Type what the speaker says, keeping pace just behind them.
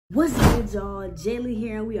What's good, y'all? Jaylaa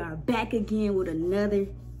here, and we are back again with another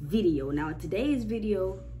video. Now, today's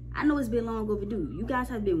video, I know it's been long overdue. You guys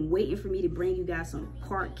have been waiting for me to bring you guys some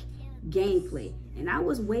park gameplay, and I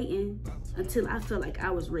was waiting until I felt like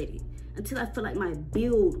I was ready, until I felt like my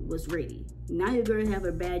build was ready. Now your girl have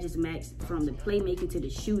her badges maxed, from the playmaking to the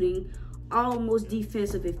shooting. Almost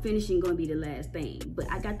defensive and finishing gonna be the last thing,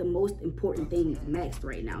 but I got the most important things maxed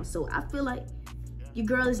right now, so I feel like your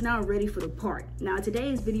girl is now ready for the park. Now,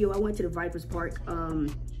 today's video, I went to the Vipers Park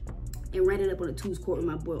and ran it up on the twos court with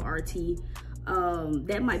my boy RT.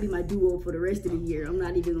 That might be my duo for the rest of the year. I'm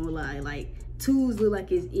not even gonna lie. Like, twos look like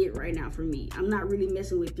it's it right now for me. I'm not really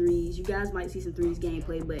messing with threes. You guys might see some threes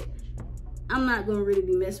gameplay, but I'm not gonna really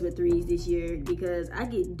be messing with threes this year because I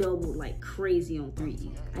get doubled like crazy on threes.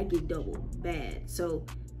 I get doubled bad. So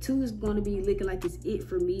two is gonna be looking like it's it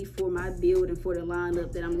for me, for my build and for the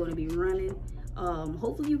lineup that I'm gonna be running.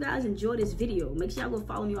 Hopefully you guys enjoy this video. Make sure y'all go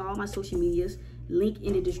follow me on all my social medias, link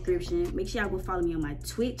in the description. Make sure y'all go follow me on my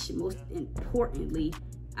Twitch. Most importantly,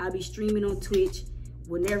 I'll be streaming on Twitch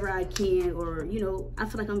whenever I can, or you know, I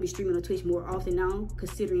feel like I'm gonna be streaming on Twitch more often now,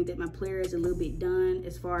 considering that my player is a little bit done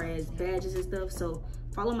as far as badges and stuff. So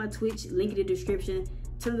follow my Twitch, link in the description.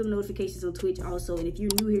 Turn on the notifications on Twitch also, and if you're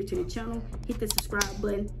new here to the channel, hit the subscribe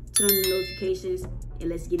button, turn on the notifications, and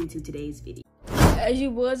let's get into today's video. As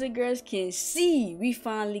you boys and girls can see, we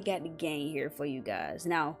finally got the game here for you guys.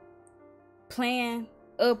 Now,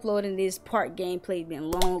 uploading this park gameplay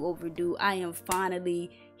been long overdue. I am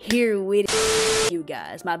finally here with it, you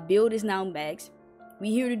guys. My build is now max.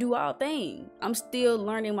 We here to do all things. I'm still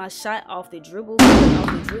learning my shot off the dribble.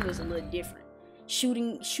 Off the dribble is a little different.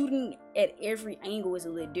 Shooting at every angle is a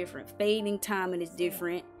little different. Fading timing is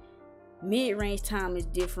different. Mid-range time is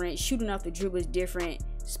different. Shooting off the dribble is different.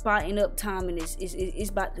 Spotting up timing is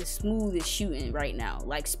about the smoothest shooting right now.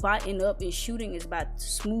 Like, spotting up and shooting is about the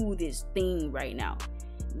smoothest thing right now.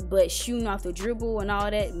 But shooting off the dribble and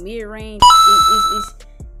all that mid-range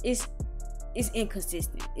is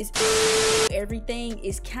inconsistent. It's everything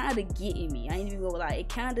is kind of getting me. I ain't even gonna lie.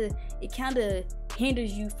 It kind of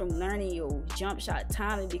hinders you from learning your jump shot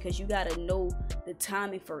timing, because you gotta know the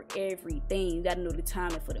timing for everything. You gotta know the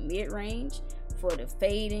timing for the mid-range, for the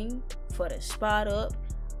fading, for the spot up.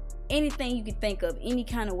 Anything you can think of, any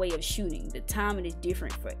kind of way of shooting, the timing is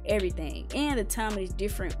different for everything, and the timing is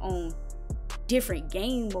different on different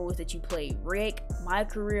game modes that you play. Rec, my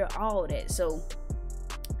career, all that. So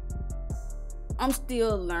I'm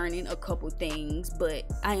still learning a couple things, but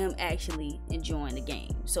I am actually enjoying the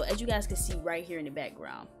game. So as you guys can see right here in the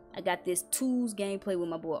background, I got this twos gameplay with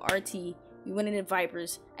my boy RT. We went in the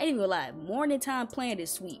Vipers. I ain't even gonna lie, morning time playing is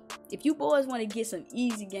sweet. If you boys want to get some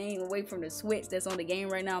easy game away from the sweats that's on the game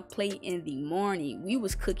right now, play in the morning. We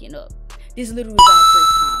was cooking up. This literally was our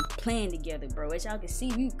first time playing together, bro. As y'all can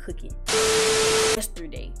see, we were cooking.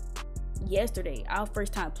 Yesterday, our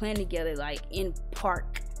first time playing together, like in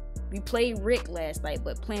park. We played Rick last night,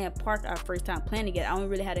 but playing park our first time playing together. I don't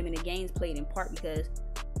really have that many games played in park because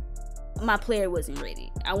my player wasn't ready.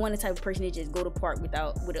 I want the type of person to just go to park with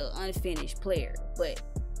an unfinished player. But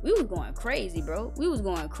we was going crazy, bro. We was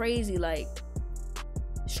going crazy, like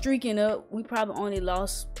streaking up. We probably only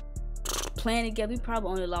lost, playing together, we probably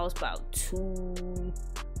only lost about two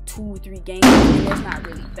or three games. And that's not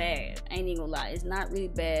really bad. I ain't even gonna lie, it's not really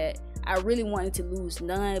bad. I really wanted to lose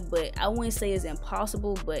none, but I wouldn't say it's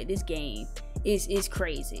impossible. But this game is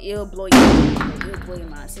crazy. It'll blow your mind. It'll blow your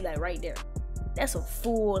mind. See, like right there, that's a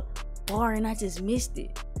full bar, and I just missed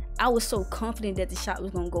it. I was so confident that the shot was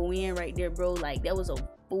gonna go in right there, bro. Like, that was a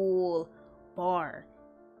full bar.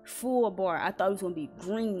 I thought it was gonna be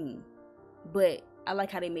green, but I like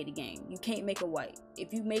how they made the game. You can't make a white.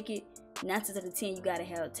 If you make it 9 out of 10, you gotta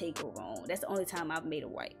have a takeover on. That's the only time I've made a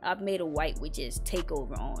white. I've made a white with just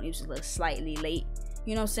takeover on. It was just a little slightly late.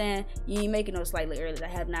 You know what I'm saying? You ain't making no slightly early. I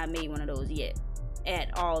have not made one of those yet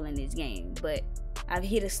at all in this game, but I've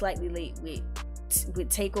hit a slightly late with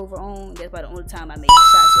takeover on. That's about the only time I made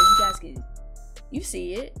a shot. So you guys can, you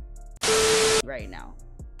see it right now.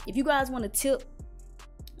 If you guys want a tip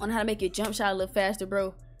on how to make your jump shot a little faster,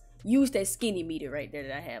 bro, use that skinny meter right there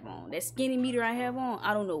that I have on. That skinny meter I have on,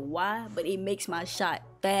 I don't know why, but it makes my shot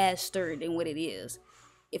faster than what it is.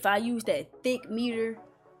 If I use that thick meter,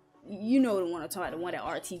 you know the one I'm talking about, the one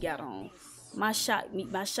that RT got on. My shot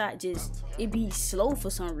just, it be slow for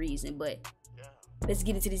some reason. But let's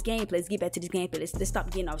get into this gameplay. Let's get back to this gameplay. Let's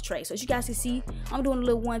stop getting off track. So as you guys can see, I'm doing a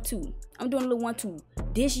little 1-2.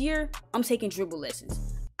 This year, I'm taking dribble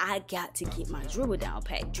lessons. I got to get my dribble down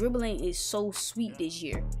pat. Dribbling is so sweet this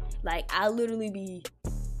year. Like, I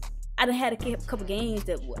I done had a couple games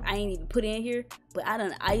that I ain't even put in here, but I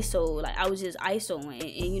done ISO, like I was just ISOing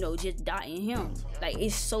and you know, just dotting him. Like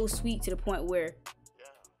it's so sweet to the point where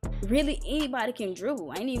really anybody can dribble.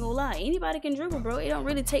 I ain't even gonna lie, anybody can dribble, bro. It don't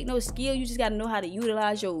really take no skill. You just gotta know how to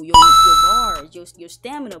utilize your bars, your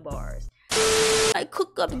stamina bars. Like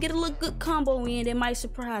cook up and get a little good combo in that might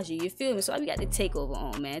surprise you. You feel me? So I got the takeover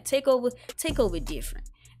on, man. Takeover different.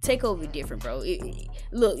 Takeover different, bro.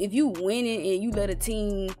 Look, if you winning and you let a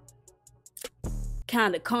team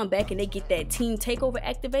kind of come back and they get that team takeover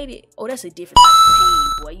activated, oh, that's a different type of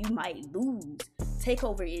pain, boy. You might lose.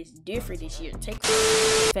 Takeover is different this year.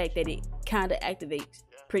 Takeover, the fact that it kind of activates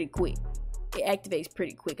pretty quick. It activates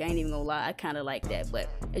pretty quick. I ain't even gonna lie. I kind of like that. But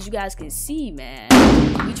as you guys can see, man,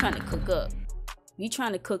 we trying to cook up. We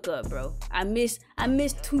trying to cook up, bro. I missed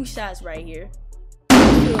 2 shots right here.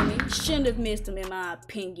 You feel me? Shouldn't have missed them in my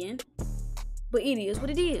opinion. But it is what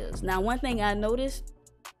it is. Now, one thing I noticed,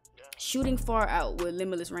 shooting far out with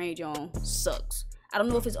limitless range on sucks. I don't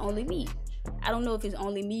know if it's only me.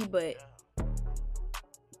 But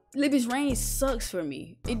limitless range sucks for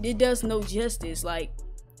me. It does no justice. Like,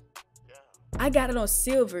 I got it on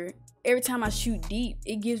silver. Every time I shoot deep,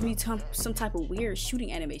 it gives me some type of weird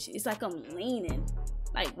shooting animation. It's like I'm leaning.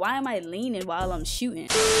 Like, why am I leaning while I'm shooting?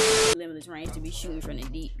 Limitless range to be shooting from the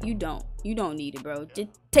deep. You don't need it, bro. Just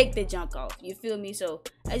take the junk off. You feel me? So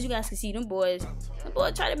as you guys can see, them boys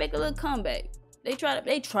try to make a little comeback. They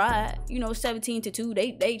tried, you know,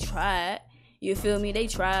 17-2. They tried. You feel me? They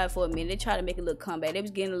tried for a minute. They tried to make a little comeback. They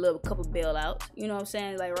was getting a couple bailouts. You know what I'm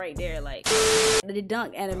saying? Like right there, like the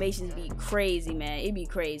dunk animations be crazy, man. It be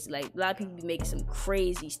crazy. Like a lot of people be making some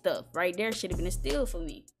crazy stuff. Right there should have been a steal for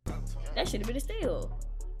me. That should have been a steal.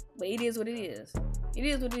 But it is what it is. It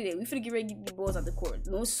is what it is. We finna get ready to get the boys off the court.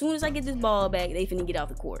 As soon as I get this ball back, they finna get off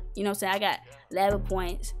the court. You know what I'm saying? I got 11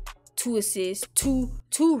 points, 2 assists, two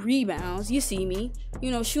rebounds. You see me,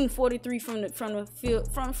 you know, shooting 43 from the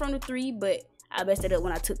field, from the 3, but I messed it up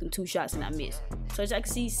when I took them 2 shots and I missed. So as I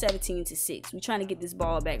can see, 17-6. We're trying to get this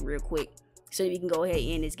ball back real quick so that we can go ahead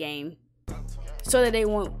and end this game, so that they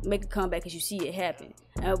won't make a comeback as you see it happen.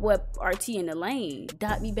 And what RT in the lane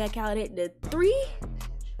dot me back out at the 3.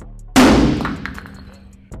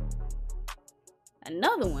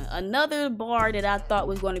 Another bar that I thought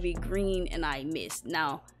was going to be green and I missed.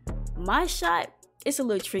 Now, my shot, it's a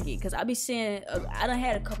little tricky because I be seeing, I done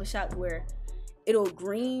had a couple shots where it'll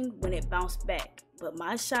green when it bounced back. But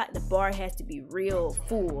my shot, the bar has to be real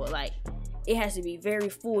full. Like, it has to be very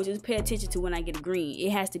full. Just pay attention to when I get a green.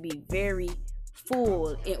 It has to be very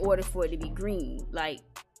full in order for it to be green. Like,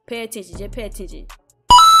 pay attention. Just pay attention.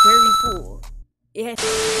 Very full. It has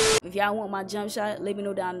to. If y'all want my jump shot, let me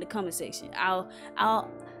know down in the comment section.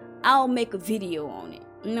 I'll make a video on it.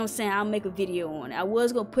 You know what I'm saying? I'll make a video on it. I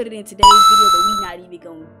was gonna put it in today's video, but we not even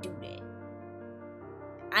gonna do that.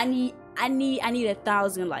 I need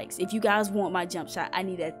 1,000 likes. If you guys want my jump shot, I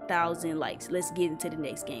need 1,000 likes. Let's get into the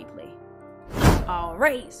next gameplay.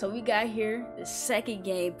 Alright, so we got here the second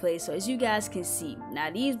gameplay. So as you guys can see, now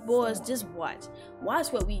these boys, just watch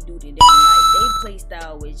what we do today. Like, they play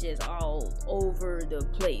style was just all over the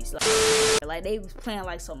place. Like they was playing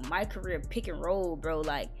like some my career pick and roll, bro.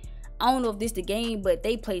 Like, I don't know if this the game, but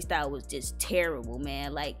they play style was just terrible,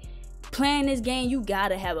 man. Like, playing this game, you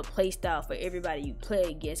gotta have a play style for everybody you play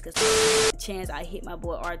against, because the chance I hit my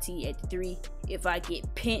boy RT at the 3 if I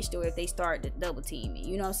get pinched or if they start to double team me.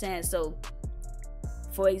 You know what I'm saying? So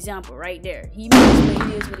for example, right there, he missed, but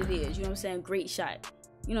it is what it is. You know what I'm saying? Great shot.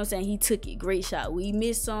 You know what I'm saying? He took it. Great shot. We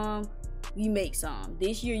miss some, we make some.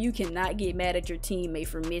 This year, you cannot get mad at your teammate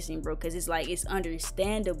for missing, bro, because it's like, it's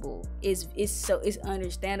understandable. It's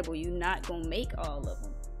understandable. You're not gonna make all of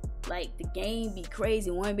them. Like, the game be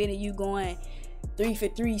crazy. One minute you going 3 for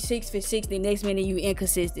 3, 6 for 6. The next minute you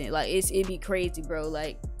inconsistent. Like, it be crazy, bro.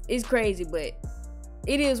 Like, it's crazy, but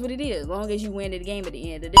it is what it is. As long as you win the game at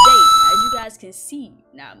the end of the day. Now, as you guys can see,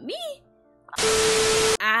 now me,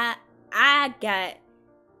 I got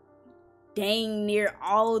dang near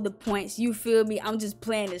all the points. You feel me? I'm just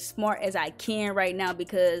playing as smart as I can right now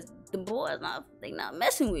because the boys, they not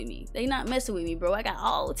messing with me. They not messing with me, bro. I got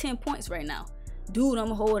all 10 points right now. Dude, I'm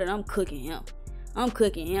holding, I'm cooking him. I'm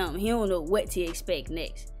cooking him. He don't know what to expect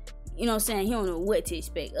next. You know what I'm saying? He don't know what to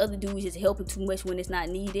expect. Other dudes just helping too much when it's not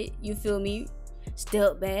needed. You feel me?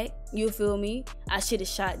 Step back. You feel me? I should have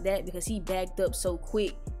shot that because he backed up so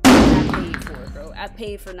quick. I paid for it, bro. I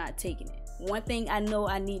paid for not taking it. One thing I know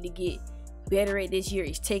I need to get better at this year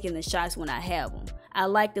is taking the shots when I have them. I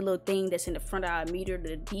like the little thing that's in the front of our meter,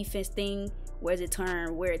 the defense thing, where it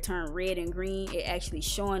turned red and green. It actually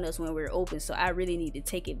showing us when we're open. So I really need to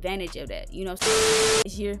take advantage of that. You know what I'm saying?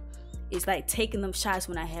 This year, it's like taking them shots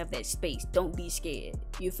when I have that space. Don't be scared.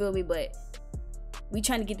 You feel me? But we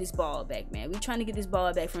trying to get this ball back, man. We trying to get this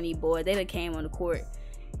ball back from these boys. They done came on the court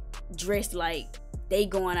dressed like they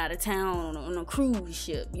going out of town on a cruise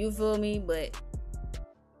ship. You feel me? But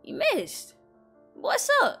you missed. What's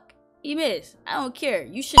up? You missed. I don't care.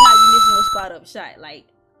 You should not be missing no spot up shot. Like,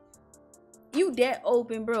 you that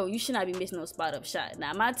open, bro. You should not be missing no spot up shot.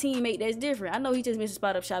 Now, my teammate, that's different. I know he just missed a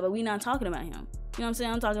spot up shot, but we not talking about him. You know what I'm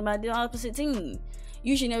saying? I'm talking about the opposite team.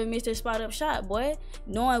 You should never miss that spot up shot, boy.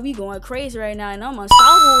 Knowing we going crazy right now and I'm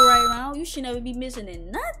unstoppable right now, you should never be missing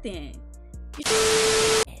in nothing.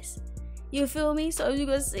 You feel me? So you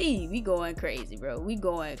gonna see, we going crazy, bro. We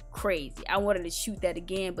going crazy. I wanted to shoot that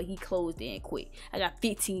again, but he closed in quick. I got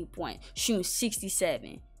 15 points, shooting 67.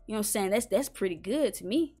 You know what I'm saying? That's pretty good to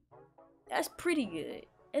me. That's pretty good.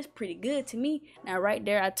 That's pretty good to me. Now right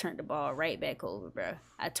there, I turned the ball right back over, bro.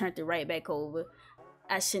 I turned it right back over.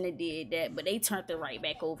 I shouldn't have did that, but they turned it right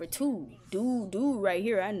back over too. Dude right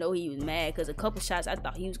here, I know he was mad because a couple shots I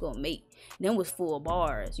thought he was gonna make. Them was full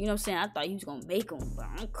bars. You know what I'm saying? I thought he was gonna make them, but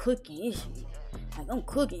I'm cooking his shit. Like, I'm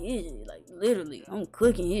cooking his shit. Like, literally, I'm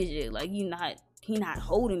cooking his shit. Like, he not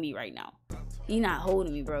holding me right now. He not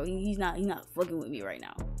holding me, bro. He's not fucking with me right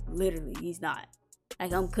now. Literally, he's not.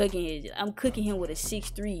 Like, I'm cooking his shit. I'm cooking him with a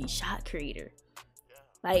 6'3" shot creator.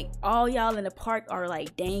 Like, all y'all in the park are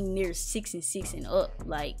like dang near 6'6" and up.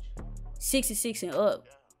 Like 6'6" and up.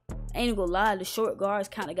 Ain't gonna lie, the short guards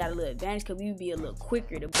kind of got a little advantage because we be a little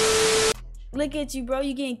quicker to look at you, bro.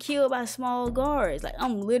 You getting killed by small guards. Like,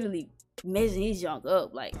 I'm literally messing his junk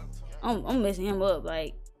up. Like, I'm messing him up.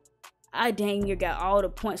 Like, I dang near got all the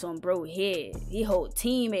points on bro head. His whole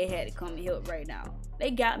teammate had to come and help right now.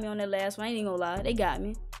 They got me on that last one. I ain't gonna lie. They got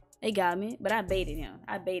me. But I baited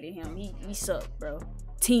him. He sucked, bro.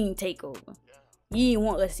 Team takeover. You didn't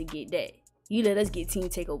want us to get that. You let us get team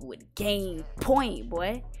takeover with game point,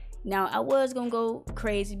 boy. Now, I was gonna go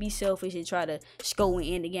crazy, be selfish, and try to score and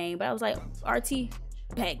end the game, but I was like, RT,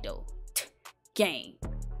 back though. Game.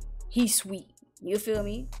 He's sweet. You feel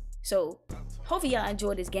me? So, hopefully y'all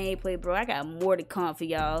enjoyed this gameplay, bro. I got more to come for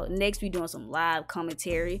y'all. Next, we doing some live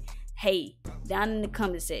commentary. Hey, down in the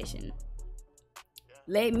comment section,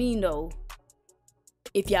 let me know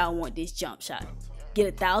if y'all want this jump shot. Get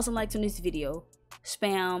 1,000 likes on this video.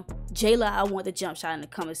 Spam Jaylaa, I want the jump shot in the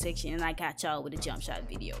comment section, and I got y'all with the jump shot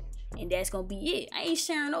video. And that's gonna be it. I ain't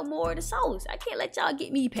sharing no more of the sauce. I can't let y'all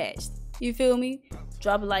get me patched. You feel me?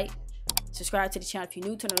 Drop a like, subscribe to the channel if you're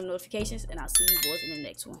new, turn on the notifications, and I'll see you boys in the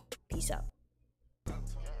next one. Peace out.